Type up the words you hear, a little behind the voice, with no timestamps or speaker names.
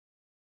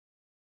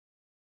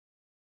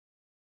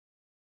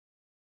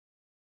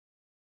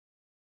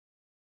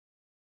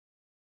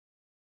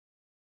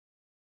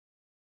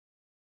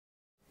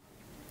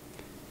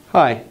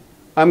Hi,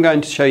 I'm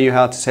going to show you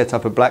how to set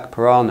up a Black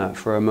Piranha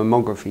for a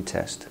mammography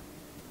test.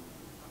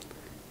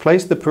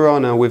 Place the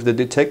Piranha with the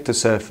detector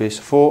surface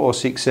 4 or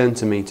 6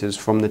 centimeters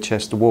from the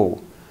chest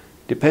wall,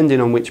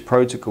 depending on which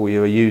protocol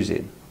you are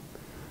using.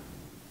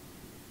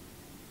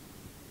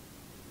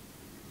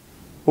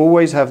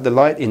 Always have the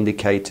light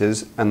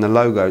indicators and the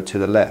logo to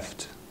the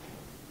left.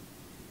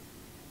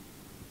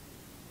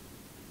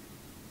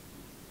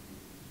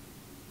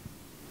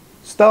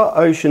 Start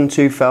Ocean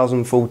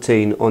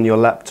 2014 on your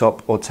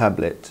laptop or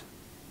tablet.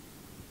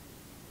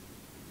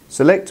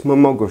 Select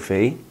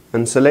Mammography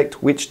and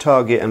select which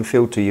target and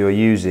filter you are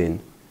using.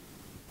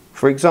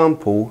 For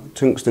example,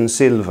 tungsten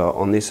silver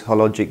on this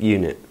hologic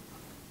unit.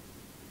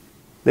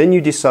 Then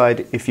you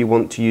decide if you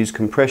want to use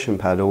compression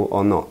paddle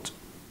or not.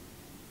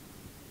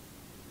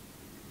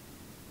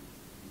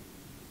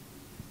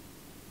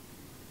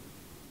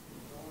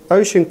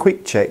 Ocean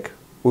Quick Check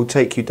will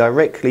take you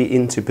directly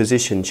into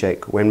position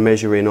check when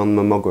measuring on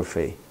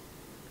mammography.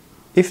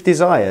 If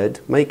desired,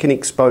 make an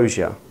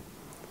exposure.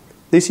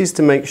 This is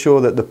to make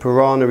sure that the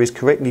Piranha is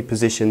correctly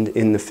positioned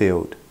in the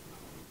field.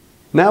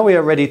 Now we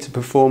are ready to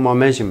perform our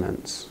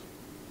measurements.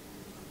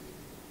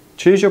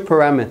 Choose your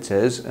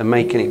parameters and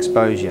make an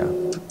exposure.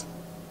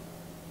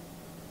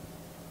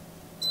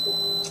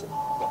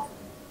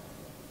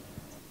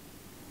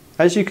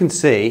 As you can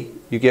see,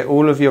 you get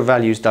all of your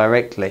values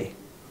directly: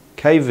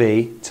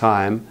 kV,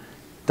 time,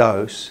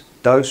 dose,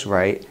 dose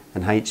rate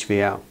and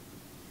HVL.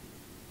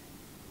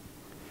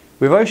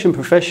 With Ocean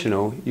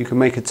Professional, you can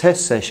make a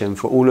test session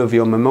for all of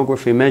your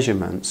mammography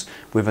measurements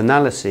with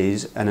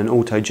analyses and an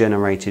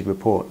auto-generated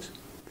report.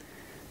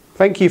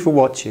 Thank you for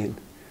watching.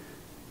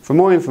 For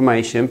more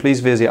information,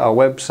 please visit our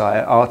website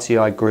at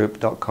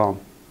rtigroup.com.